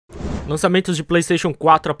Lançamentos de PlayStation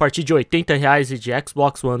 4 a partir de R$ 80 e de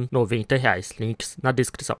Xbox One R$ 90. Links na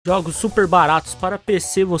descrição. Jogos super baratos para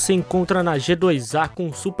PC você encontra na G2A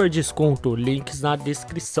com super desconto. Links na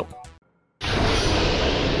descrição.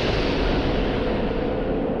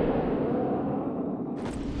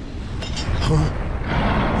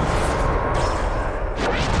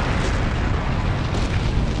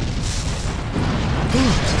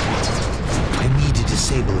 I need to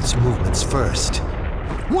disable its movements first.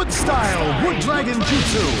 Wood style, wood dragon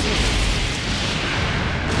jutsu.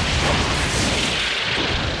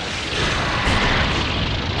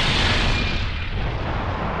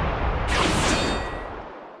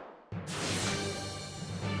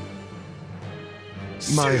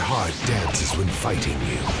 My heart dances when fighting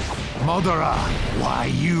you. Madara, why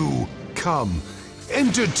you? Come,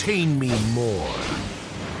 entertain me more.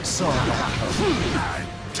 Saw that coming.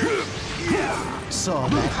 Saw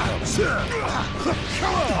that coming.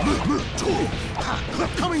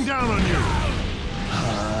 Coming down on you.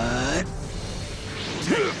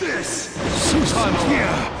 Take this.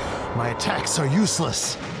 Susanoo. My attacks are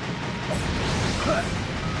useless.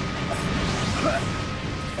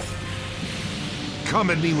 Come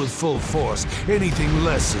at me with full force. Anything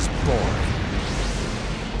less is boring.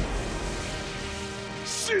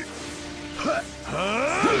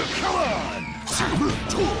 Come on!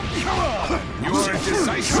 Come on! You are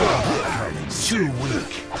indecisive. Too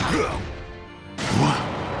weak.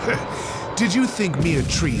 Did you think mere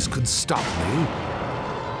trees could stop me?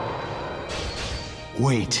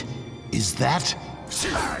 Wait, is that?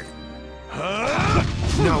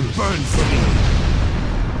 Now burn for me.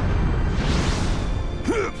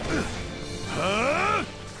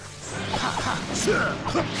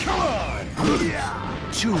 Come on!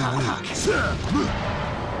 Too weak.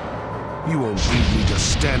 You won't beat me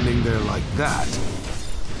just standing there like that.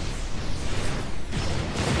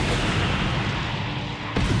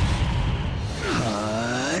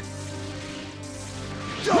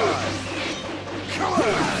 Come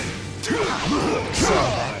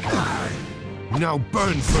on! Now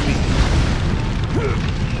burn for me.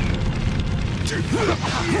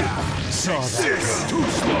 Saw that. Too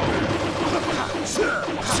slow.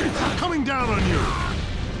 Coming down on you.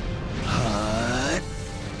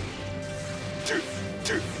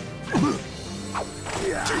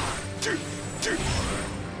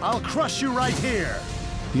 I'll crush you right here.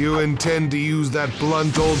 You intend to use that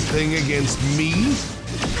blunt old thing against me?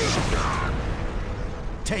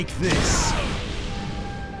 Take this.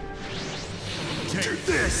 Take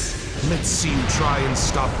this. Let's see you try and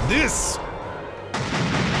stop this.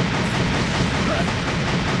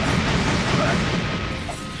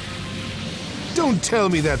 Don't tell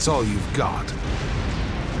me that's all you've got.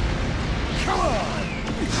 Come on.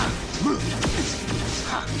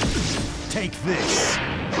 Take this.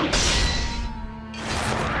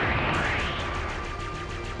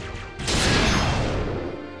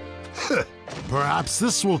 Perhaps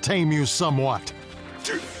this will tame you somewhat.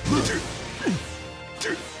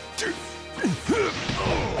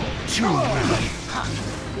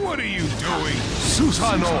 What are you doing?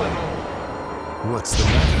 Susanoo! What's the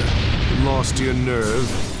matter? Lost your nerve?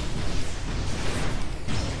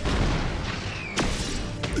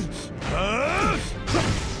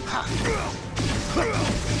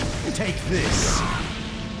 Take this.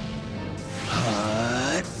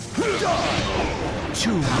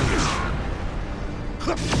 Too weak.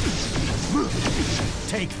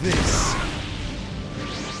 Take this.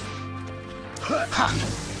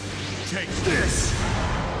 Take this.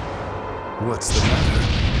 What's the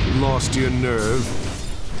matter? Lost your nerve?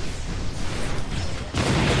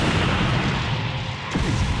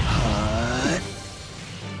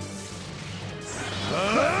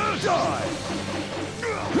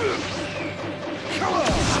 Come on.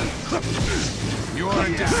 You are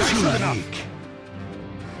indecisive enough.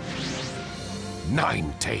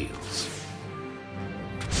 Nine Tails.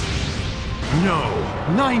 No,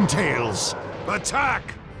 Nine Tails.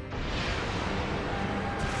 Attack!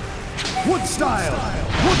 Wood style.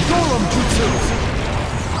 Wood golem jutsu.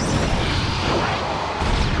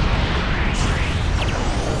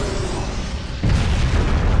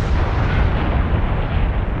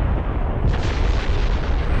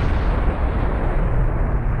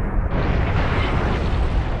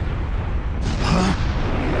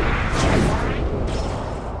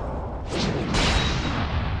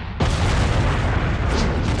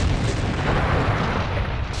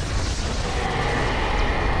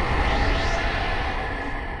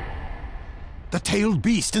 The tailed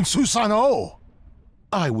beast in Susanoo!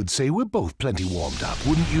 I would say we're both plenty warmed up,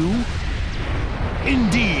 wouldn't you?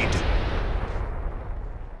 Indeed!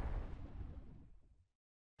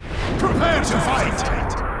 Prepare to fight!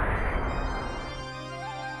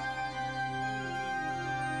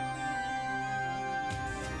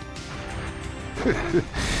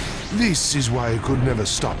 This is why I could never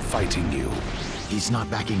stop fighting you. He's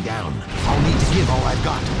not backing down. I'll need to give all I've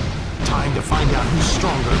got. Time to find out who's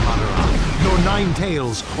stronger, Madara. Your Nine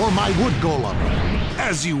Tails or my wood golem.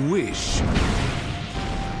 As you wish.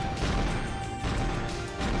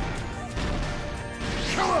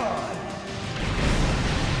 Come on!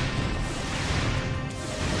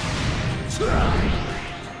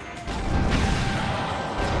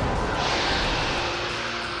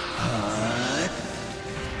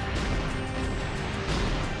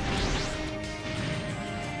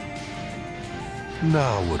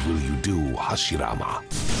 Now what will you do, Hashirama?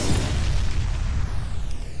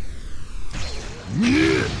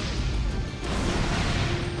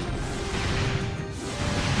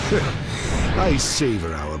 I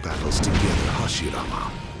savor our battles together,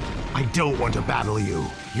 Hashirama. I don't want to battle you.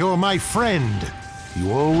 You're my friend.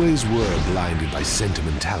 You always were blinded by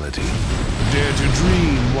sentimentality. Dare to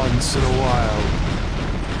dream once in a while.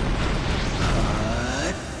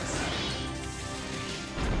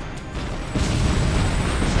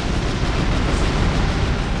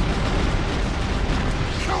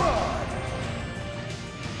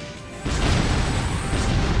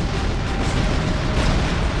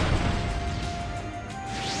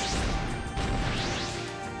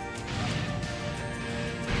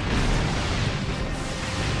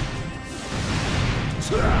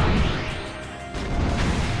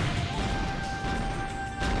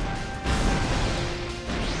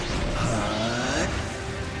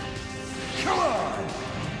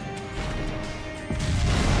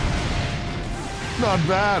 Not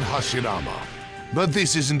bad, Hashirama. But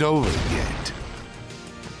this isn't over yet.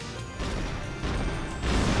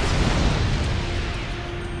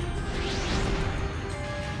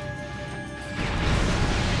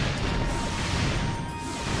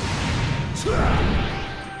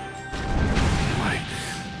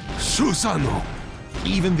 Susanoo!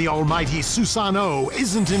 Even the almighty Susanoo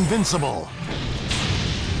isn't invincible.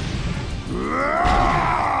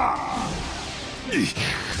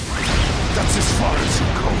 That's as far as you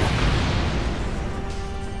go.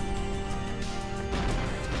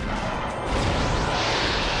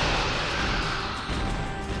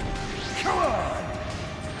 Come on!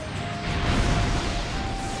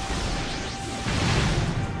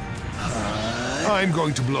 I'm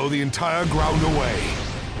going to blow the entire ground away.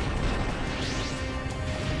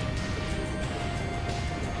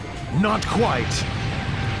 Not quite.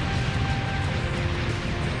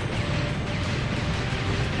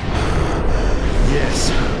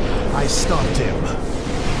 Yes, I stopped him.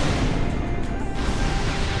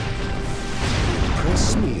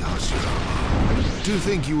 Press me, Hashirama. To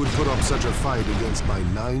think you would put up such a fight against my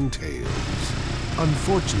Nine Tails.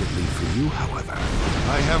 Unfortunately for you, however,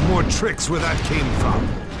 I have more tricks where that came from.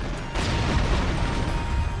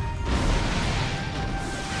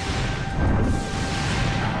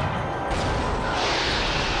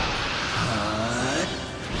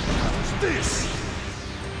 How's this?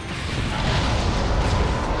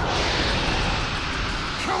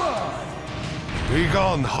 Be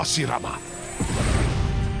gone, Hashirama.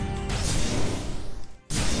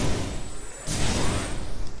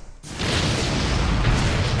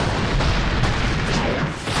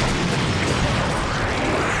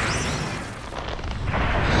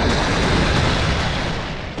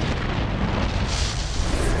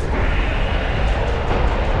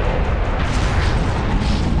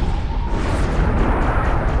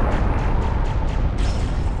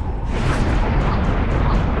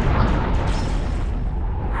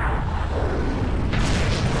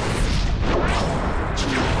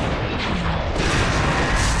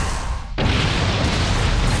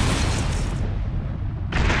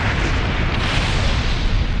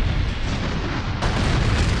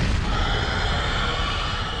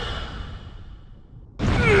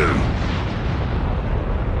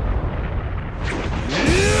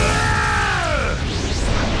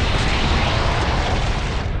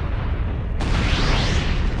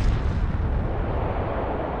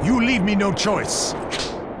 You leave me no choice.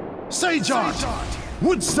 Sage Art,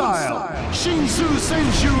 Wood Style, Shinsu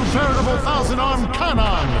Senshu, Veritable Thousand-Armed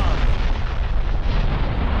Kanon.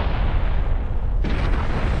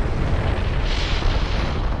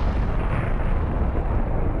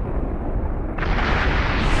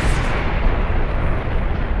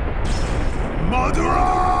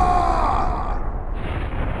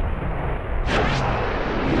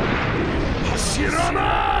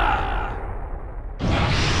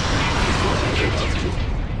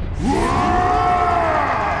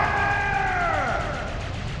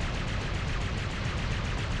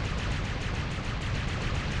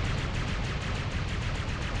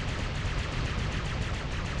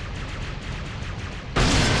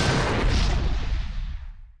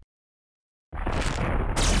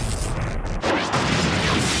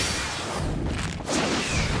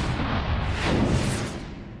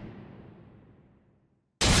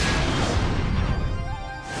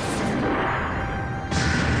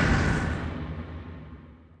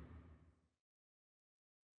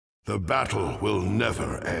 The battle will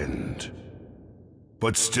never end.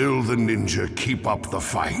 But still the ninja keep up the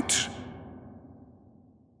fight.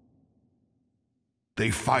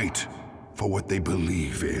 They fight for what they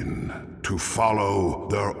believe in, to follow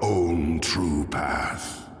their own truth.